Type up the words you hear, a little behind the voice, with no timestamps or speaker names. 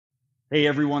Hey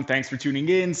everyone, thanks for tuning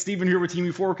in. Steven here with Team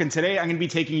Euphoric, and today I'm going to be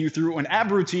taking you through an ab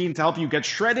routine to help you get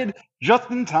shredded just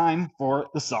in time for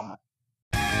the summer.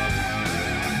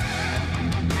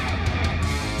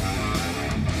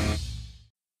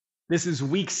 This is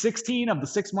week 16 of the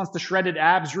 6 months to shredded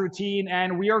abs routine,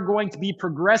 and we are going to be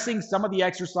progressing some of the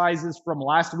exercises from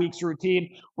last week's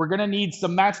routine. We're going to need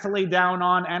some mats to lay down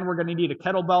on, and we're going to need a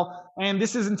kettlebell. And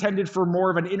this is intended for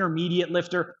more of an intermediate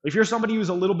lifter. If you're somebody who's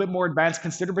a little bit more advanced,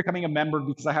 consider becoming a member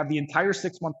because I have the entire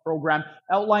 6-month program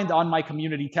outlined on my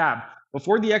community tab.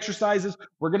 Before the exercises,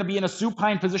 we're going to be in a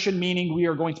supine position, meaning we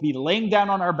are going to be laying down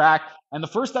on our back. And the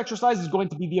first exercise is going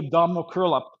to be the abdominal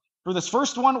curl up. For this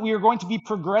first one, we are going to be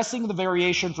progressing the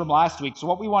variation from last week. So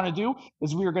what we want to do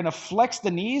is we are going to flex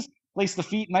the knees, place the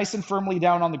feet nice and firmly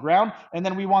down on the ground, and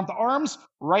then we want the arms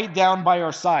right down by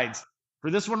our sides.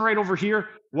 For this one right over here,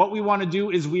 what we want to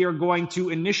do is we are going to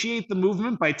initiate the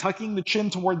movement by tucking the chin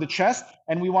toward the chest,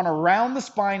 and we want to round the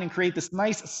spine and create this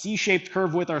nice C-shaped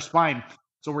curve with our spine.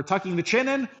 So we're tucking the chin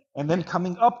in, and then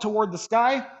coming up toward the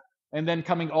sky, and then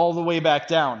coming all the way back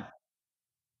down.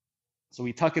 So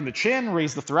we tuck in the chin,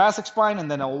 raise the thoracic spine, and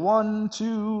then L1,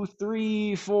 2,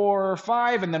 3, 4,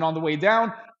 5, and then on the way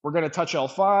down, we're going to touch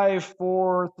L5,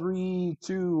 4, 3,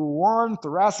 2, 1,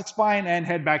 thoracic spine, and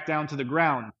head back down to the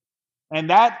ground. And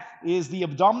that is the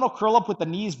abdominal curl up with the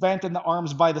knees bent and the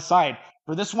arms by the side.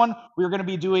 For this one, we're going to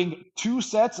be doing 2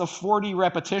 sets of 40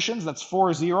 repetitions. That's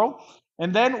 4-0.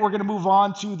 And then we're going to move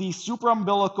on to the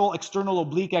supra-umbilical external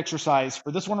oblique exercise.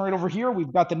 For this one right over here,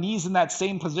 we've got the knees in that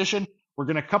same position. We're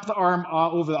going to cup the arm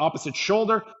over the opposite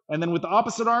shoulder. And then with the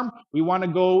opposite arm, we want to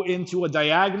go into a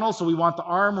diagonal. So we want the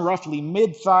arm roughly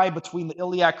mid-thigh between the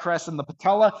iliac crest and the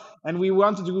patella. And we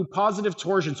want to do positive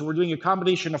torsion. So we're doing a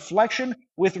combination of flexion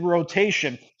with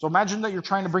rotation. So imagine that you're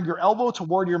trying to bring your elbow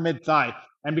toward your mid-thigh.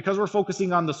 And because we're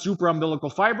focusing on the supra-umbilical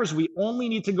fibers, we only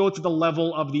need to go to the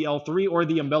level of the L3 or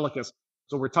the umbilicus.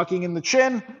 So we're tucking in the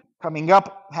chin, coming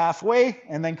up halfway,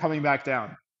 and then coming back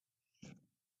down.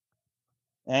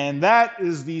 And that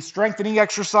is the strengthening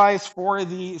exercise for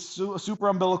the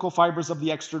supra-umbilical fibers of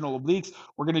the external obliques.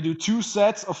 We're going to do 2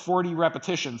 sets of 40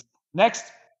 repetitions. Next,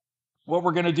 what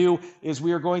we're going to do is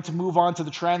we are going to move on to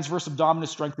the transverse abdominis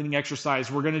strengthening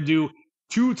exercise. We're going to do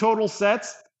 2 total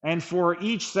sets, and for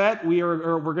each set,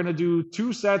 we're going to do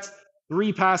 2 sets,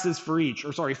 3 passes for each,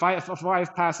 or sorry,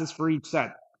 5 passes for each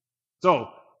set. So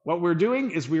what we're doing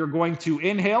is we are going to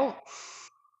inhale,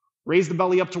 raise the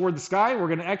belly up toward the sky. We're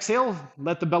going to exhale,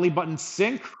 let the belly button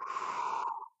sink,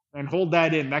 and hold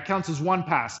that in. That counts as 1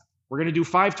 pass. We're going to do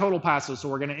 5 total passes. So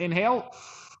we're going to inhale,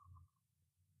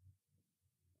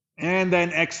 and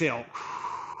then exhale.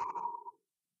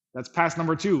 That's pass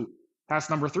number 2.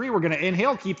 Pass number 3, we're going to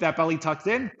inhale, keep that belly tucked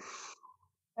in.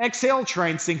 Exhale, try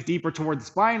and sink deeper toward the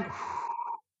spine.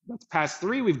 That's pass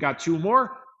 3. We've got 2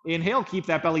 more. Inhale, keep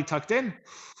that belly tucked in.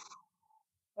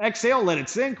 Exhale, let it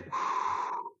sink.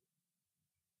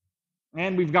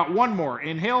 And we've got 1 more.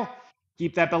 Inhale,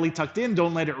 keep that belly tucked in,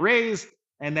 don't let it raise.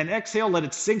 And then exhale, let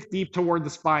it sink deep toward the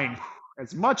spine.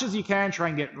 As much as you can, try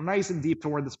and get nice and deep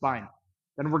toward the spine.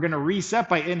 Then we're going to reset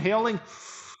by inhaling,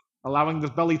 allowing the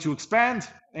belly to expand,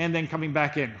 and then coming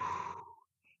back in.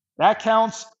 That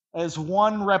counts as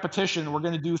 1 repetition. We're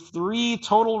going to do 3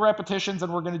 total repetitions,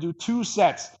 and we're going to do 2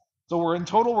 sets. So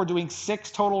we're doing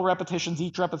 6 total repetitions.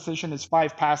 Each repetition is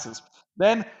 5 passes.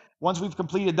 Then, once we've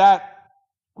completed that,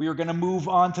 we are going to move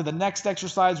on to the next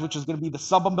exercise, which is going to be the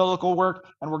sub-umbilical work.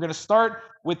 And we're going to start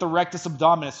with the rectus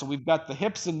abdominis. So we've got the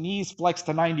hips and knees flexed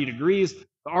to 90 degrees.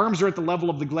 The arms are at the level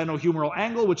of the glenohumeral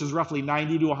angle, which is roughly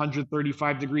 90 to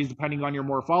 135 degrees, depending on your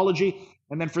morphology.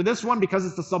 And then for this one, because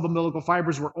it's the sub-umbilical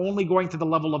fibers, we're only going to the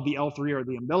level of the L3 or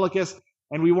the umbilicus.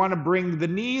 And we want to bring the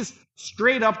knees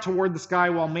straight up toward the sky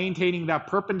while maintaining that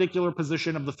perpendicular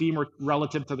position of the femur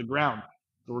relative to the ground.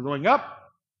 So we're going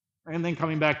up and then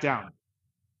coming back down.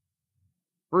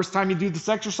 First time you do this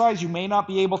exercise, you may not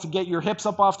be able to get your hips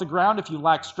up off the ground if you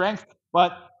lack strength,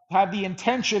 but have the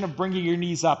intention of bringing your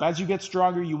knees up. As you get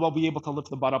stronger, you will be able to lift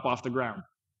the butt up off the ground.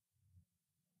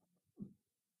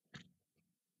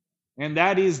 And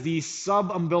that is the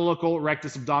sub-umbilical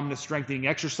rectus abdominis strengthening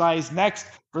exercise. Next,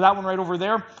 for that one right over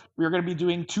there, we are going to be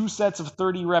doing 2 sets of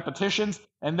 30 repetitions.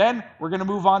 And then we're going to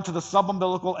move on to the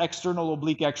sub-umbilical external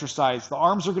oblique exercise. The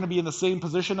arms are going to be in the same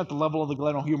position at the level of the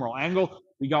glenohumeral angle.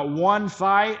 We got 1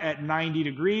 thigh at 90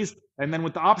 degrees. And then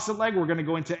with the opposite leg, we're going to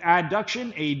go into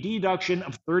adduction, a deduction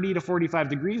of 30 to 45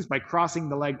 degrees by crossing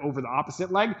the leg over the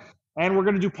opposite leg. And we're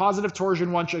going to do positive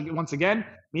torsion once again,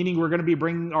 meaning we're going to be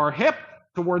bringing our hip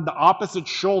toward the opposite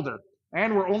shoulder.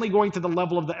 And we're only going to the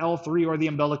level of the L3 or the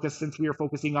umbilicus since we are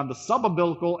focusing on the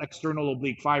sub-umbilical external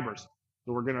oblique fibers.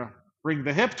 So we're going to Bring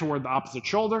the hip toward the opposite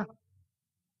shoulder.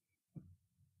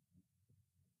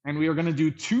 And we are going to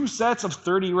do 2 sets of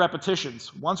 30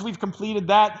 repetitions. Once we've completed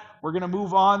that, we're going to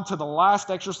move on to the last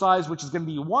exercise, which is going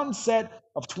to be 1 set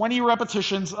of 20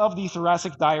 repetitions of the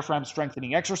thoracic diaphragm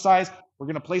strengthening exercise. We're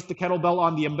going to place the kettlebell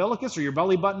on the umbilicus or your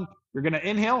belly button. You're going to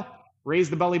inhale, raise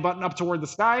the belly button up toward the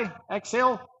sky.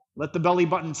 Exhale, let the belly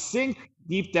button sink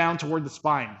deep down toward the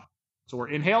spine. So we're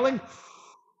inhaling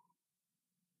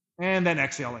and then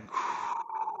exhaling.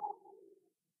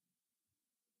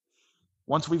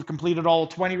 Once we've completed all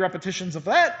 20 repetitions of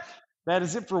that, that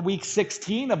is it for week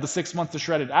 16 of the 6 months to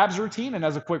shredded abs routine. And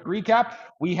as a quick recap,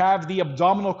 we have the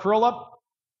abdominal curl up.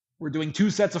 We're doing 2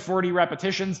 sets of 40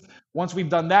 repetitions. Once we've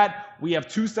done that, we have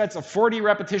 2 sets of 40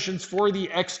 repetitions for the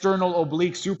external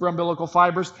oblique supra-umbilical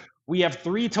fibers. We have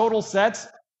 3 total sets.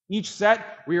 Each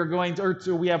set, we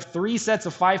have 3 sets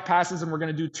of 5 passes, and we're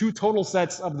going to do 2 total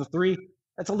sets of the 3.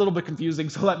 That's a little bit confusing,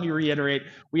 so let me reiterate.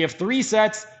 We have 3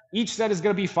 sets. Each set is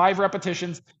going to be 5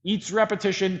 repetitions. Each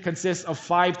repetition consists of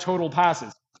 5 total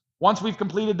passes. Once we've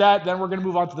completed that, then we're going to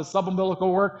move on to the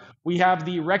sub-umbilical work. We have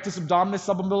the rectus abdominis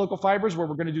sub-umbilical fibers, where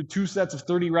we're going to do 2 sets of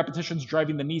 30 repetitions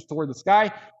driving the knees toward the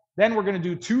sky. Then we're going to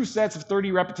do 2 sets of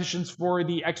 30 repetitions for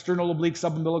the external oblique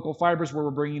sub-umbilical fibers, where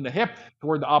we're bringing the hip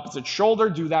toward the opposite shoulder.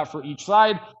 Do that for each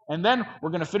side. And then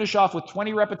we're going to finish off with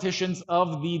 20 repetitions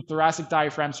of the thoracic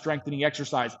diaphragm strengthening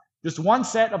exercise. Just 1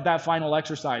 set of that final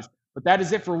exercise. But that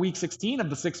is it for week 16 of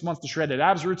the 6 months to shredded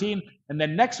abs routine. And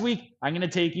then next week, I'm going to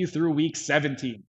take you through week 17.